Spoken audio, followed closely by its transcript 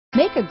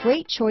Make a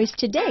great choice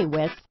today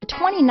with the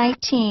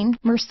 2019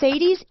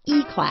 Mercedes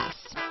E-Class.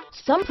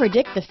 Some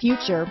predict the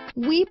future.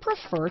 We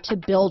prefer to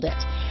build it.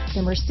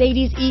 The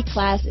Mercedes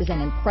E-Class is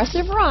an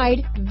impressive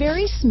ride,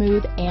 very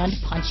smooth and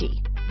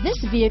punchy.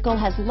 This vehicle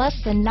has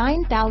less than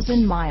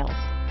 9,000 miles.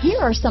 Here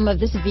are some of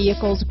this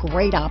vehicle's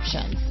great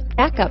options: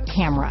 backup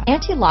camera,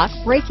 anti-lock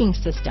braking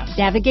system,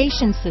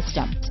 navigation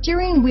system,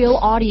 steering wheel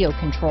audio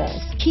controls,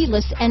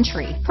 keyless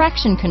entry,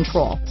 traction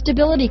control,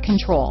 stability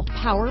control,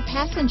 power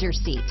passenger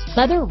seat,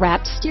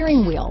 leather-wrapped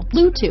steering wheel,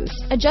 Bluetooth,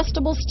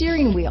 adjustable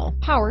steering wheel,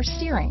 power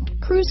steering,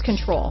 cruise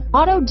control,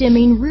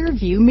 auto-dimming rear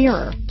view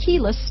mirror,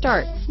 keyless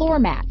start, floor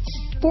mats,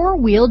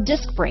 four-wheel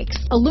disc brakes,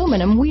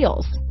 aluminum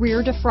wheels,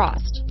 rear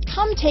defrost.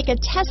 Come take a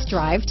test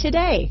drive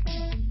today.